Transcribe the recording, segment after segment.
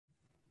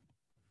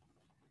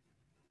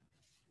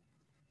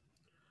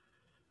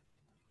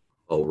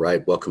All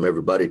right, welcome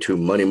everybody to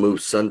Money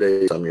Move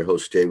Sundays. I'm your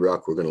host, Jay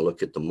Rock. We're going to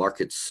look at the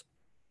markets,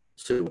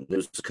 see what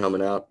news is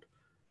coming out,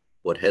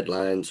 what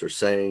headlines are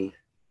saying,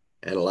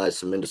 analyze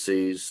some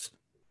indices,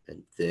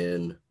 and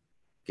then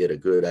get a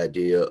good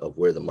idea of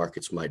where the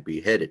markets might be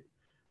headed.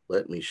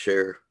 Let me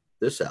share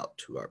this out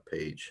to our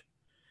page,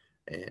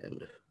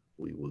 and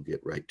we will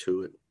get right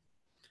to it.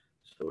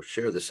 So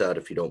share this out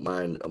if you don't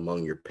mind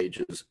among your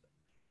pages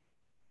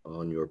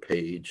on your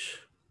page,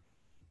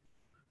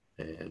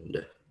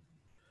 and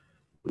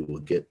we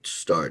will get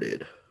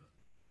started.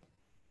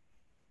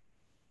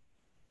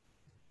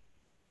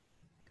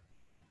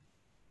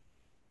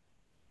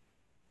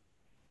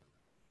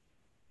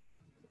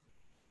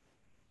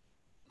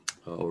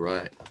 All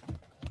right.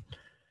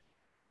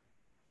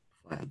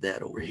 Find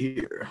that over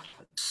here.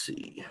 Let's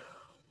see.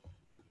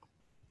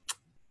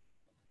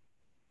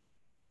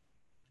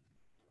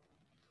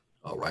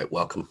 All right,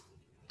 welcome.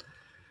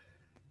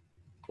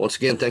 Once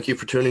again, thank you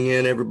for tuning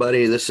in,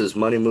 everybody. This is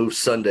Money Move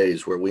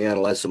Sundays, where we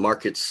analyze the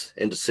markets,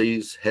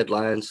 indices,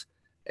 headlines,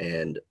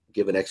 and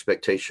give an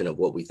expectation of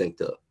what we think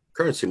the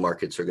currency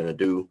markets are going to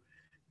do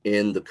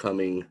in the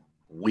coming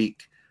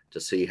week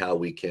to see how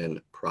we can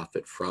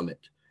profit from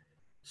it.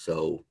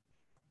 So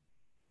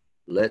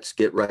let's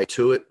get right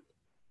to it.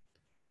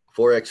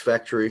 Forex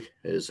Factory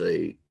is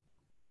a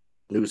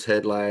news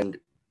headline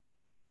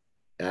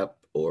app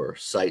or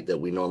site that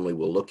we normally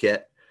will look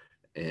at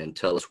and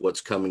tell us what's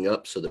coming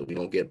up so that we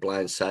don't get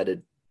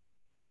blindsided.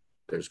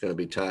 There's going to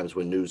be times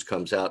when news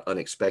comes out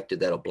unexpected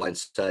that'll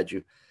blindside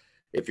you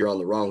if you're on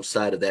the wrong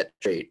side of that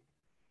trade.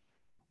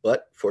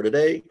 But for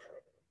today,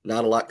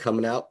 not a lot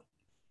coming out.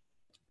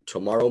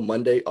 Tomorrow,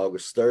 Monday,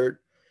 August 3rd,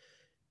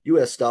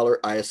 US dollar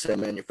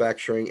ISM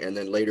manufacturing, and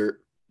then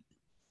later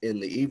in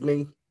the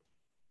evening,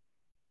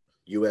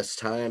 US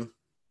time,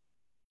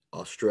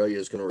 Australia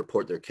is going to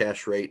report their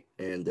cash rate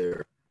and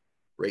their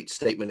rate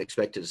statement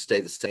expected to stay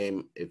the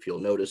same. If you'll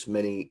notice,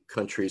 many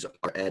countries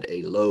are at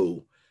a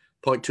low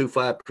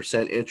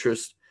 0.25%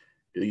 interest.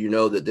 Do you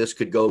know that this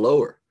could go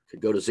lower, could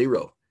go to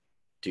zero?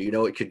 Do you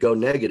know it could go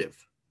negative,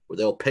 where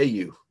they'll pay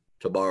you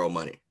to borrow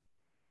money?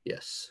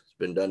 Yes, it's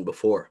been done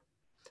before.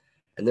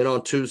 And then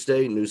on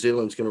Tuesday, New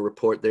Zealand's going to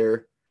report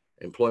their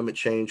employment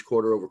change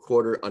quarter over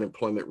quarter.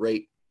 Unemployment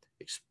rate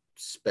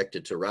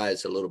expected to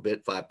rise a little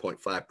bit,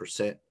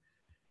 5.5%.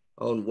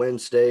 On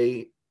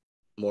Wednesday,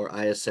 more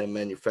ISM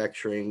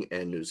manufacturing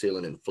and New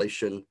Zealand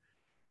inflation.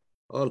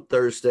 On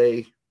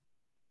Thursday,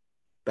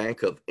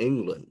 Bank of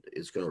England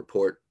is going to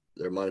report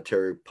their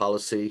monetary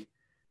policy,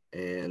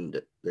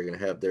 and they're going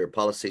to have their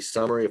policy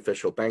summary,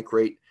 official bank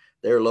rate.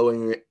 They're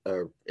lowering it,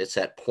 it's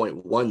at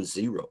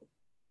 0.10,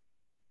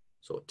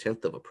 so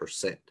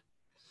 0.1%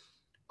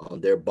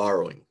 on their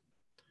borrowing.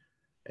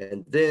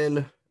 And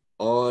then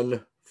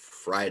on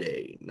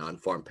Friday,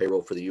 non-farm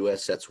payroll for the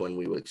U.S., that's when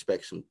we would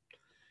expect some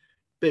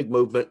big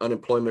movement.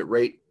 Unemployment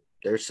rate,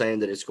 they're saying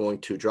that it's going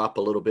to drop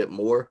a little bit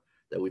more,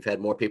 that we've had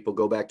more people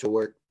go back to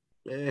work.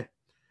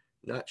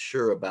 Not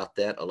sure about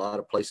that. A lot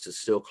of places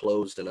still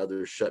closed and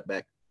others shut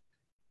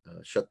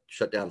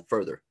down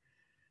further.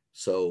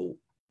 So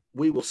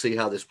we will see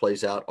how this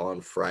plays out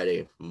on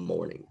Friday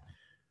morning.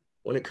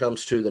 When it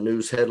comes to the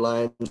news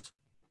headlines,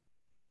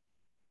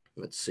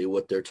 let's see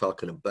what they're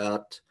talking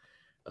about.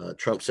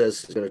 Trump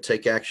says he's going to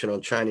take action on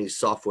Chinese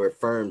software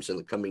firms in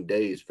the coming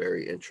days.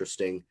 Very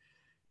interesting.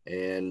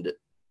 And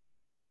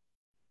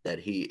that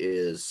he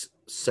is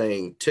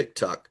saying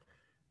TikTok,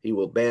 he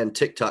will ban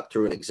TikTok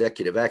through an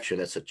executive action.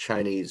 That's a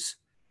Chinese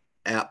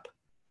app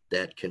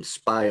that can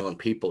spy on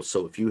people.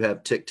 So if you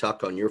have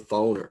TikTok on your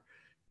phone or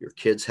your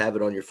kids have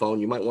it on your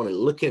phone, you might want to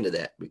look into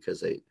that because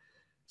they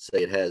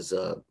say it has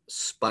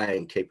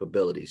spying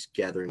capabilities,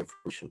 gathering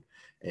information.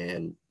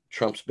 And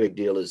Trump's big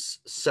deal is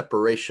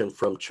separation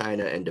from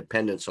China and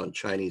dependence on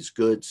Chinese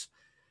goods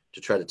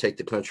to try to take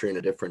the country in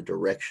a different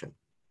direction.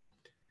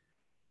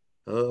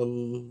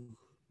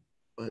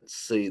 Let's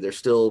see. They're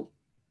still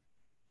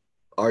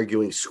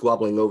arguing,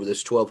 squabbling over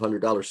this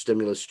 $1,200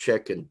 stimulus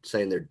check and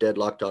saying they're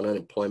deadlocked on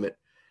unemployment.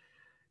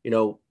 You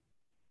know,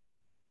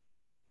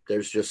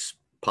 there's just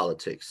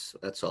politics.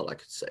 That's all I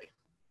could say.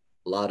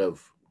 A lot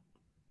of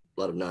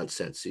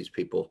nonsense. These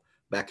people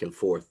back and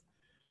forth,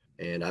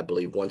 and I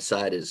believe one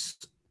side is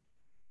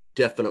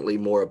definitely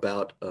more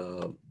about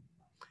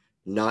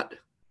not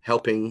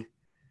helping,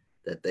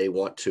 that they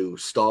want to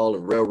stall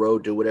and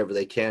railroad, do whatever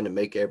they can to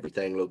make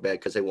everything look bad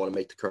because they want to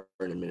make the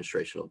current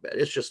administration look bad.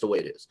 It's just the way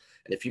it is.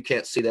 And if you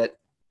can't see that,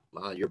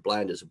 you're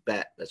blind as a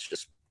bat. That's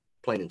just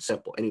plain and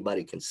simple.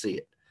 Anybody can see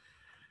it.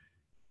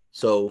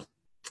 So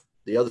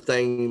the other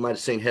thing, you might have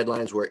seen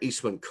headlines where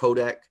Eastman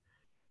Kodak,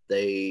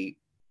 they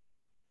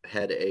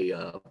had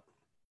a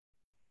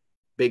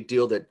big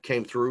deal that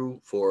came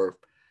through for,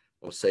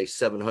 I'll say,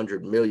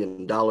 $700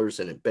 million,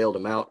 and it bailed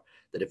them out.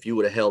 That if you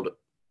would have held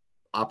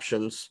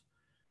options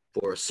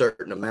for a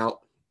certain amount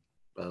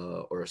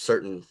or a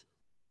certain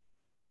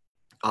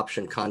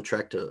option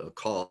contract, a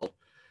call,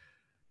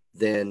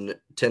 then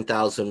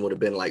 10,000 would have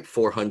been like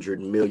 $400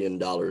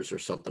 million or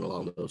something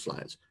along those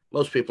lines.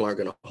 Most people aren't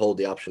going to hold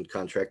the option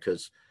contract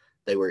because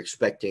they were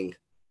expecting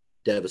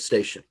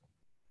devastation.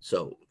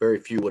 So very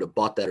few would have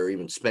bought that or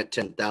even spent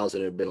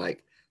 10,000 and been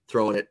like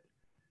throwing it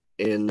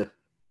in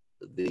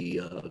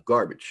the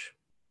garbage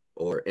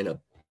or in a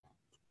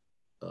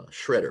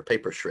shredder,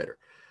 paper shredder.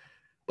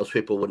 Most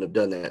people wouldn't have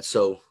done that.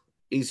 So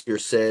easier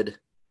said,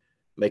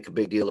 make a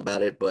big deal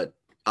about it, but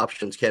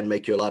options can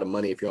make you a lot of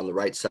money if you're on the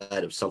right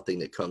side of something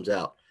that comes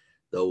out,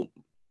 though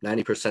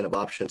 90% of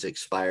options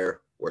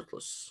expire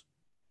worthless.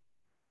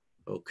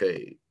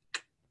 Okay,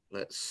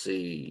 let's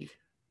see.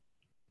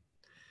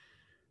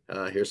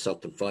 Here's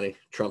something funny.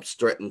 Trump's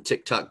threatened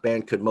TikTok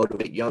ban could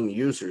motivate young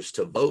users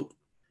to vote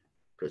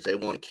because they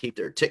want to keep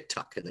their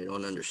TikTok and they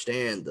don't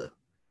understand the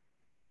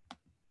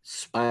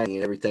spying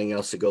and everything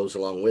else that goes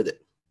along with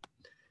it.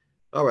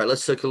 All right,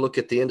 let's take a look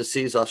at the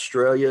indices.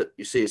 Australia,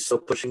 you see it's still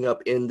pushing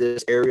up in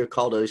this area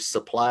called a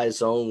supply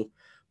zone,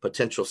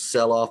 potential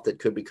sell-off that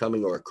could be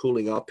coming or a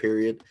cooling off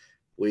period.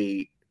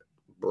 We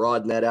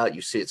broaden that out.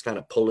 You see it's kind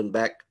of pulling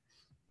back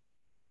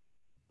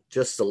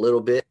just a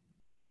little bit.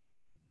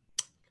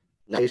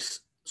 Nice,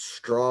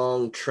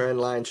 strong trend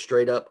line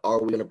straight up. Are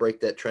we going to break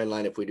that trend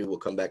line? If we do, we'll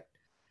come back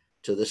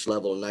to this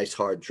level, a nice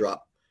hard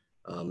drop,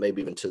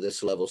 maybe even to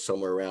this level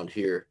somewhere around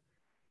here.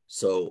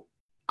 So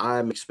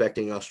I'm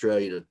expecting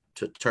Australia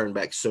to turn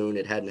back soon.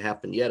 It hadn't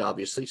happened yet,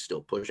 obviously,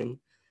 still pushing,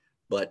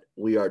 but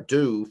we are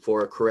due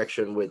for a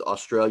correction with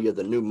Australia.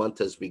 The new month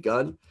has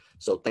begun,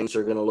 so things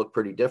are going to look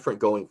pretty different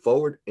going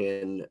forward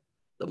in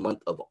the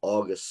month of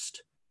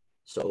August.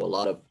 So a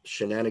lot of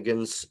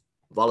shenanigans,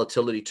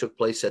 volatility took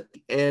place at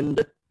the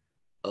end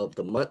of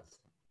the month.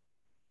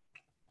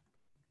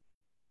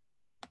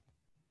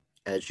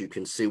 As you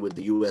can see with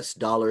the US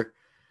dollar,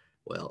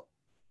 well,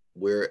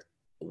 we're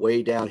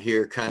way down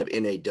here kind of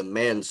in a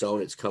demand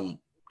zone. It's come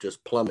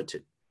just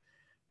plummeted.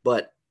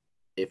 But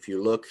if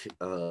you look,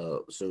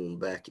 zoom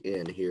back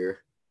in here,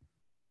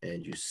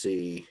 and you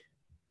see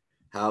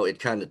how it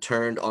kind of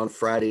turned on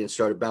Friday and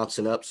started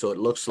bouncing up. So it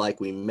looks like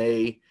we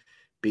may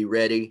be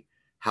ready.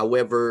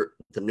 However,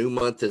 the new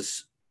month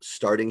is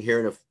starting here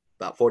in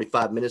about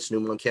 45 minutes. New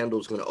month candle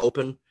is going to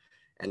open,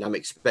 and I'm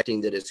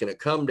expecting that it's going to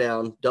come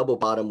down, double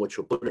bottom, which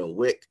will put in a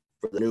wick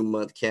for the new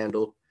month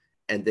candle,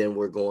 and then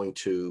we're going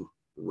to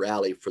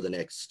rally for the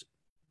next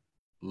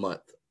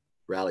month,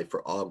 rally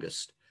for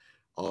August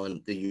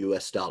on the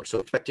US dollar. So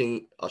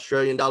expecting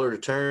Australian dollar to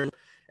turn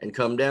and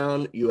come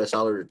down, US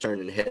dollar to turn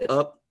and head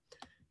up.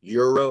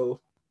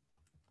 Euro,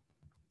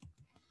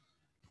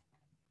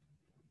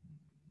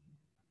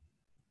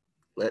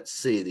 let's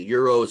see, the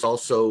euro is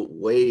also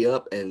way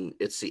up, and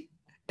it's the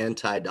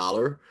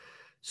anti-dollar.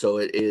 So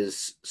it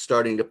is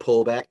starting to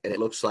pull back, and it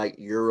looks like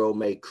euro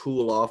may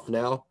cool off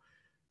now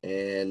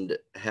and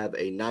have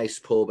a nice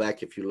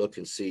pullback. If you look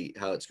and see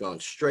how it's gone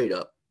straight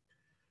up,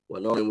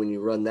 well, normally when you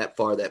run that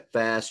far that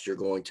fast, you're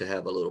going to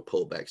have a little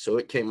pullback. So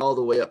it came all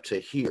the way up to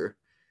here,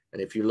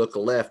 and if you look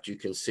left, you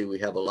can see we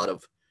have a lot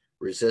of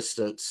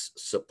resistance,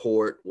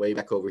 support way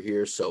back over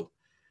here. So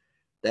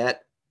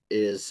that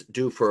is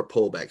due for a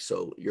pullback.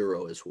 So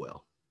euro as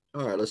well.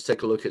 All right, let's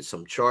take a look at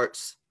some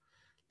charts.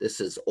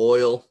 This is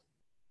oil.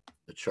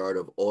 The chart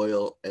of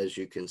oil, as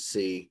you can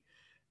see,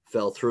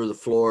 fell through the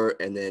floor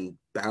and then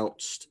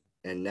bounced,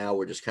 and now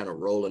we're just kind of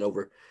rolling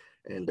over.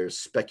 And there's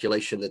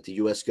speculation that the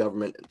U.S.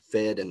 government and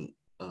Fed and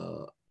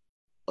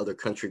other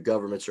country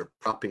governments are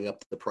propping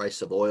up the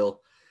price of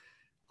oil.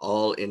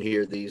 All in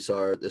here,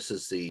 this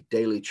is the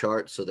daily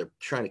chart, so they're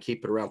trying to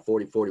keep it around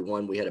 40,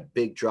 41. We had a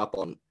big drop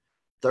on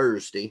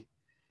Thursday,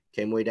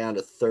 came way down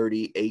to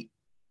 38,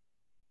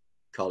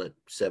 call it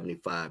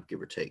 75,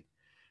 give or take,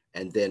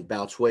 and then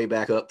bounced way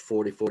back up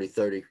 40, 40,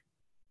 30,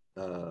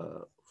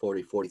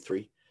 40,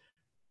 43.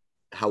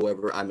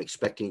 However, I'm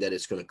expecting that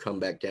it's going to come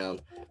back down.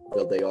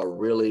 Well, they are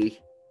really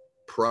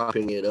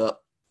propping it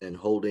up and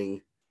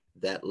holding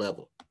that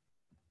level.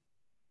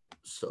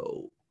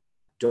 So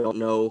don't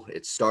know.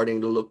 It's starting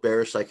to look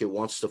bearish, like it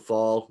wants to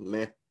fall.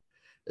 Meh.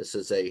 This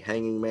is a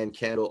hanging man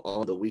candle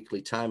on the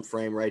weekly time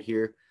frame right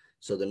here.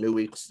 So the new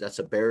week, that's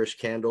a bearish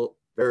candle,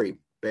 very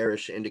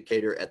bearish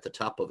indicator at the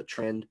top of a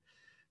trend.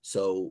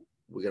 So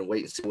we're going to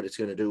wait and see what it's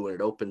going to do when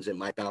it opens. It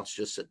might bounce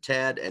just a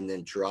tad and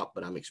then drop,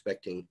 but I'm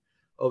expecting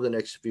over the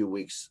next few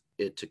weeks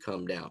it to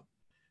come down.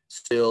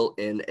 Still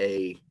in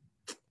a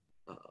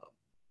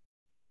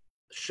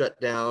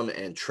shutdown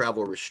and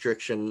travel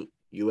restriction.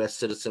 U.S.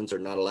 citizens are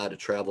not allowed to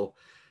travel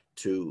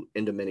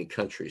into many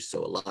countries,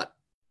 so a lot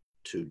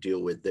to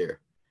deal with there.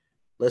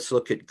 Let's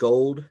look at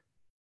gold.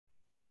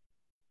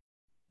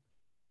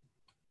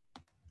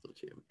 Look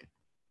here, man.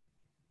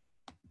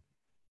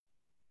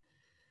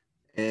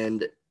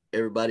 And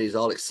everybody's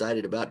all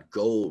excited about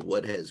gold.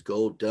 What has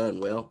gold done?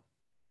 Well,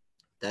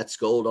 that's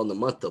gold on the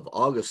month of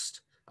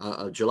August,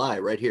 July,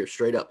 right here,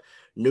 straight up.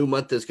 New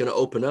month is going to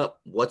open up.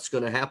 What's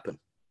going to happen?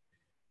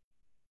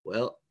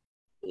 Well,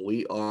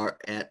 we are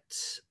at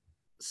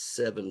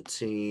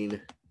 17.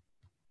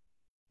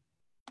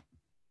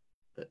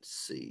 Let's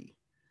see.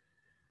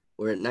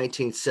 We're at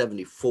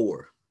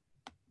 1974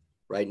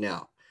 right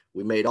now.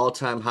 We made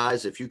all-time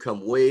highs. If you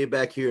come way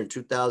back here in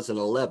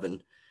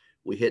 2011,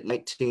 we hit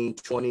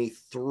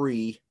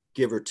 1923,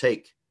 give or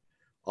take,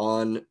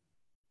 on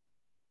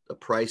the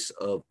price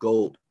of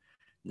gold.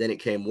 Then it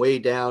came way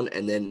down,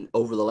 and then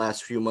over the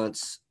last few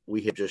months,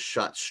 we have just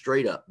shot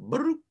straight up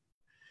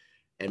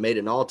and made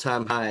an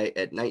all-time high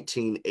at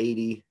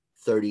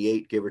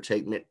 1980.38, give or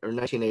take, or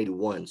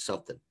 1981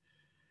 something.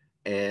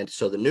 And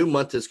so the new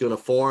month is going to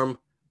form.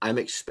 I'm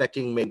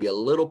expecting maybe a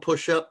little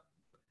push up,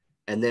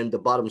 and then the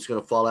bottom is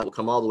going to fall out. We'll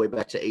come all the way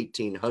back to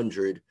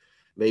 1800,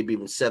 maybe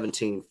even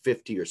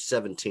 1750 or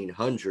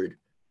 1700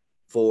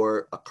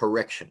 for a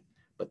correction.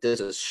 But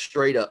this is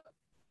straight up,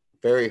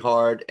 very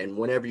hard. And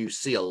whenever you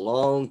see a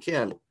long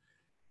candle,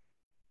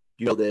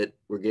 you know that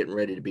we're getting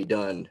ready to be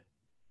done.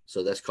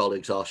 So that's called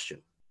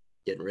exhaustion,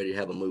 getting ready to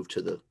have a move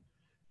to the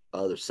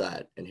other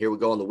side. And here we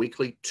go on the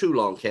weekly, 2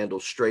 long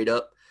candles straight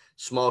up,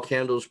 small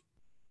candles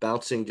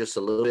bouncing just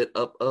a little bit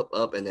up, up,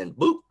 up, and then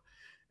boop,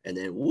 and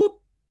then whoop,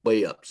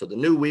 way up. So the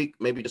new week,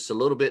 maybe just a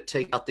little bit,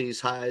 take out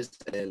these highs,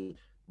 and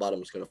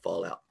bottom's going to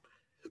fall out.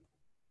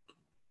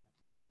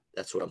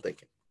 That's what I'm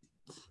thinking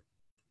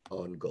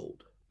on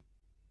gold.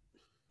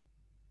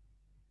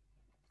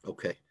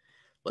 Okay,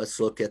 let's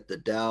look at the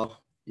Dow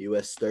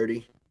US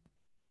 30.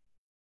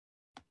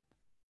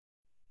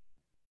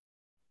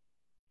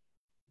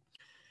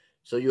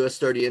 So US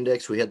 30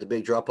 index, we had the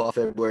big drop off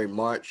February,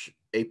 March,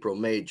 April,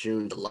 May,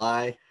 June,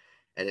 July,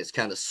 and it's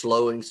kind of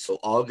slowing. So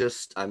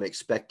August, I'm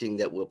expecting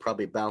that we'll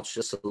probably bounce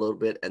just a little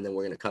bit, and then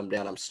we're going to come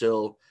down. I'm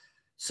still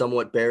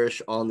somewhat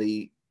bearish on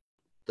the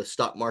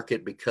stock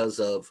market because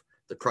of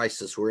the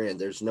crisis we're in.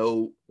 There's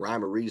no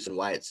rhyme or reason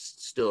why it's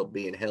still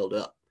being held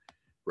up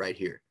right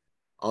here.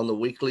 On the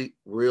weekly,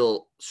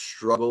 real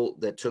struggle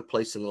that took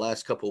place in the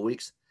last couple of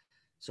weeks.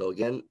 So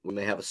again, we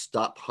may have a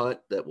stop hunt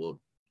that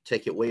will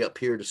take it way up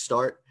here to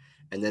start,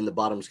 and then the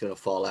bottom's going to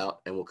fall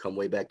out, and we'll come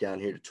way back down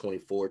here to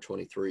 24,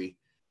 23,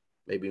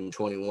 maybe even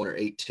 21 or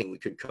 18. We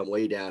could come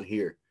way down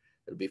here.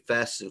 It'll be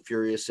fast and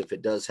furious if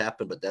it does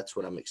happen, but that's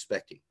what I'm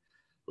expecting.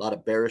 A lot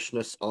of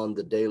bearishness on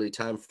the daily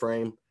time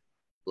frame,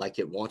 like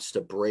it wants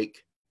to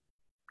break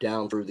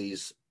down through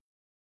these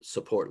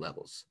support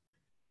levels.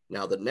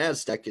 Now, the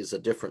NASDAQ is a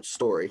different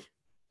story.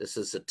 This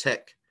is a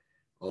tech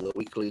on the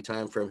weekly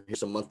time frame.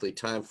 Here's a monthly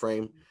time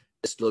frame.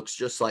 This looks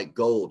just like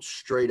gold,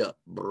 straight up.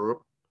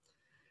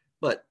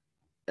 But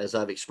as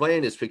I've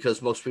explained, it's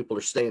because most people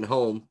are staying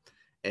home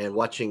and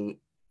watching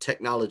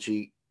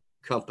technology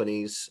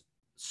companies,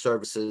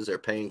 services, they're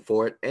paying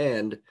for it,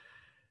 and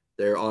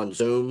they're on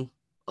Zoom.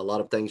 A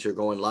lot of things are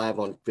going live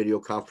on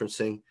video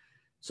conferencing.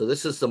 So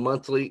this is the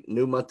monthly.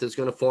 New month is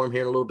going to form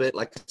here in a little bit.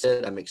 Like I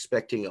said, I'm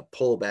expecting a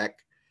pullback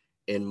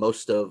in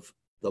most of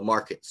the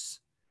markets.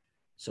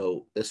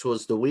 So this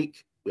was the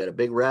week. We had a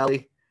big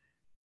rally,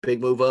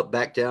 big move up,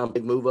 back down,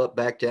 big move up,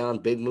 back down,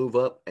 big move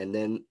up. And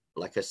then,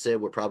 like I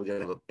said, we're probably going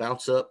to have a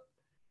bounce up,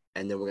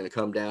 and then we're going to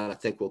come down. I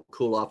think we'll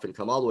cool off and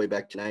come all the way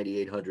back to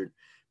 9,800,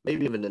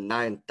 maybe even to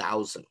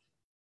 9,000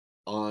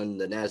 on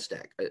the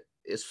NASDAQ.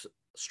 It's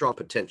strong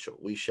potential.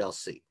 We shall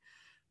see.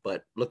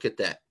 But look at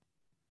that.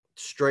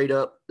 Straight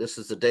up, this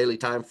is the daily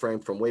time frame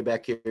from way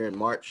back here in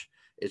March.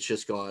 It's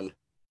just gone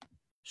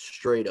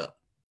straight up.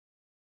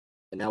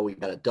 And now we've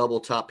got a double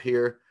top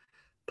here,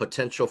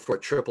 potential for a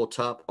triple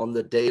top on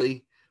the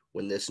daily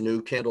when this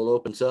new candle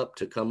opens up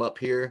to come up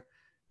here,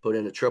 put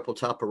in a triple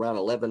top around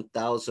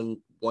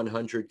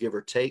 11,100, give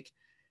or take.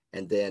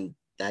 And then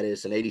that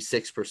is an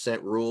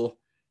 86% rule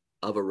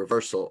of a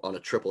reversal on a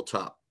triple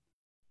top.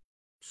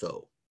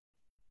 So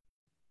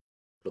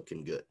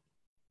looking good,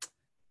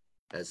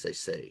 as they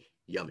say.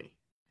 Yummy.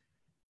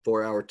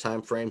 4-hour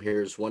time frame.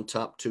 Here's one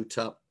top, two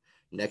top.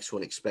 Next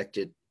one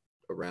expected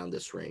around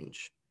this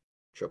range.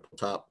 Triple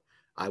top.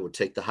 I would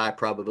take the high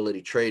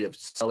probability trade of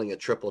selling a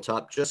triple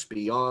top just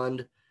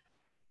beyond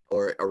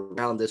or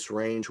around this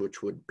range,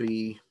 which would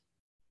be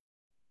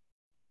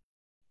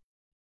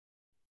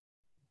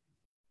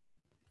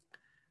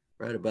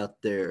right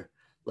about there,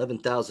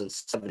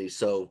 11,070.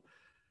 So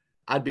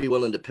I'd be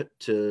willing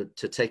to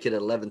take it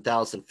at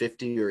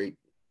 11,050, or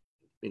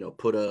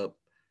put a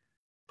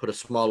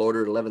small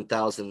order at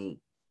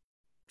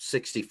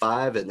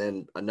 11,065, and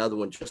then another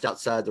one just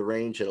outside the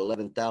range at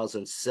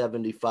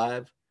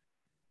 11,075,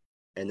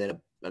 and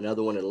then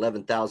another one at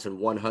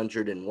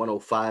 11,100 and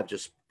 105.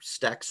 Just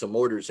stack some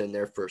orders in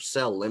there for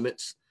sell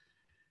limits.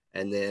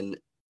 And then,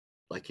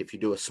 like, if you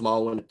do a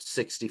small one at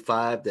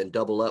 65, then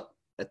double up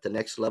at the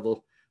next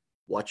level.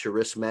 Watch your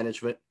risk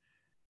management,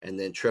 and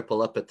then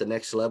triple up at the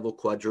next level,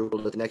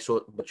 quadruple at the next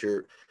one. But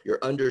you're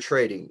under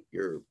trading.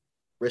 Your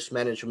risk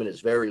management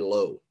is very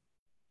low.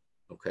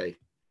 Okay.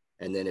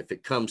 And then if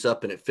it comes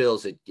up and it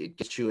fills, it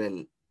gets you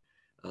in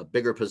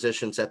bigger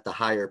positions at the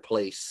higher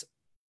place.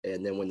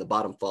 And then when the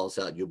bottom falls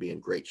out, you'll be in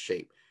great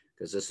shape,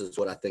 because this is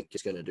what I think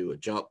is going to do: a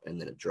jump and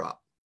then a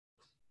drop.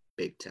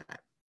 Big time.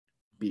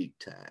 Big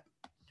time.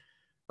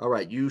 All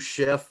right. You,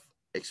 Chef,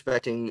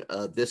 expecting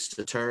this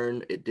to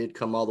turn. It did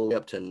come all the way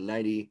up to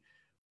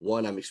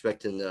 91. I'm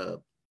expecting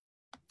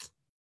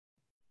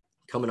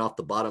coming off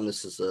the bottom.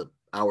 This is a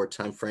hour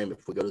time frame.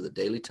 If we go to the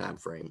daily time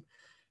frame,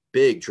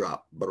 big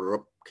drop,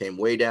 came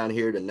way down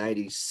here to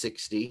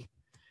 90.60,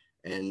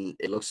 and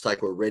it looks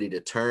like we're ready to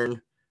turn.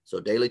 So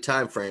daily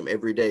time frame,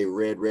 every day,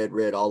 red, red,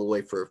 red, all the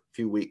way for a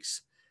few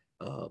weeks.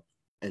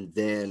 And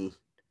then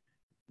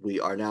we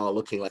are now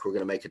looking like we're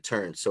going to make a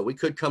turn. So we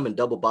could come and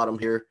double bottom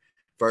here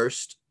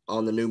first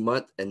on the new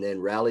month and then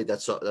rally.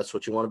 That's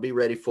what you want to be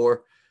ready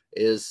for,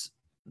 is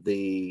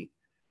the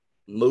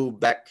move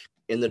back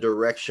in the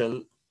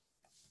direction,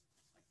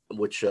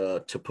 which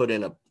to put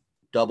in a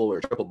double or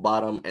triple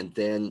bottom, and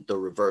then the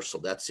reversal.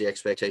 That's the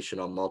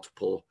expectation on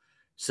multiple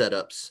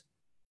setups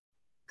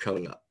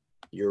coming up.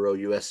 Euro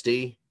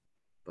USD,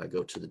 if I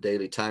go to the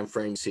daily time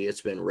frame, see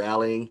it's been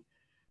rallying.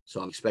 So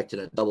I'm expecting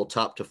a double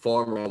top to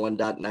form around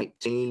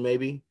 1.19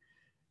 maybe,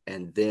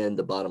 and then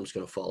the bottom's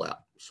going to fall out.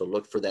 So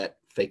look for that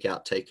fake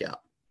out, take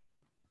out.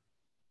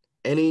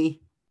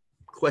 Any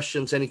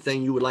questions,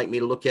 anything you would like me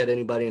to look at?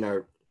 Anybody in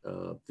our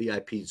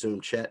VIP Zoom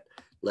chat,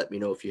 let me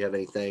know if you have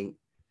anything.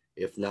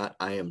 If not,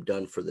 I am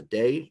done for the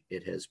day.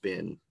 It has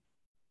been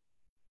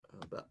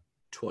about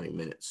 20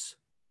 minutes.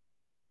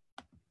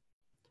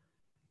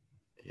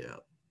 Yeah.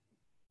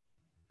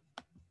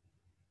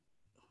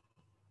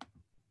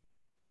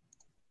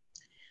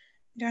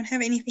 Don't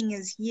have anything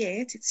as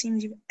yet. It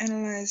seems you've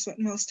analyzed what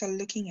most are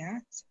looking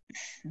at.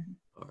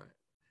 All right.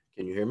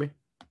 Can you hear me?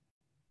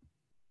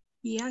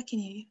 Yeah, I can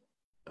hear you.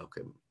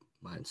 Okay.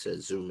 Mine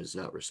says Zoom is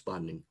not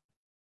responding.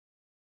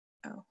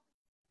 Oh.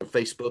 On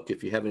Facebook,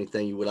 if you have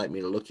anything you would like me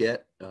to look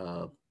at,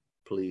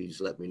 please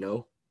let me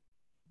know.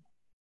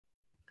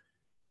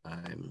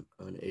 I'm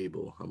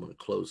unable. I'm going to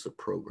close the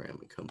program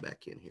and come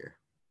back in here.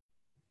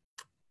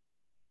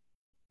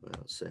 Well,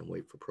 it's saying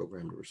wait for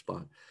program to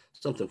respond.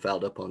 Something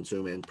fouled up on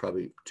Zoom and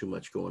probably too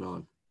much going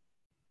on.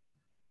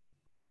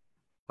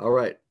 All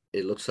right.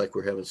 It looks like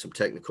we're having some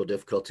technical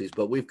difficulties,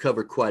 but we've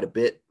covered quite a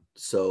bit.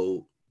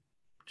 So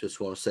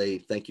just want to say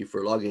thank you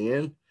for logging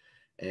in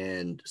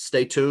and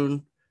stay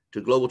tuned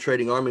to Global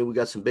Trading Army. We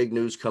got some big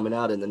news coming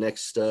out in the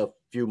next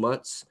few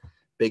months.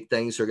 Big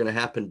things are going to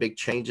happen, big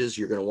changes.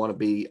 You're going to want to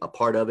be a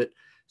part of it.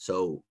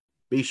 So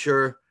be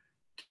sure,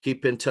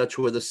 keep in touch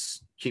with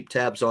us, keep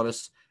tabs on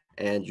us,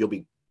 and you'll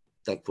be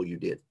thankful you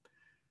did.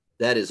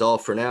 That is all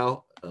for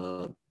now.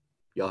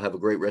 Y'all have a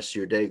great rest of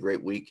your day,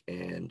 great week,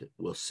 and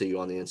we'll see you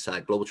on the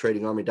inside.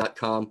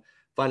 GlobalTradingArmy.com.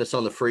 Find us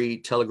on the free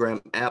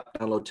Telegram app,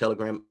 download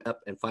Telegram app,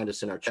 and find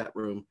us in our chat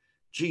room,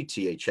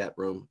 GTA chat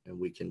room, and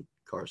we can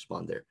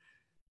correspond there.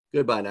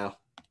 Goodbye now.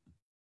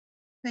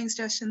 Thanks,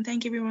 Justin.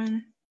 Thank you,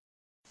 everyone.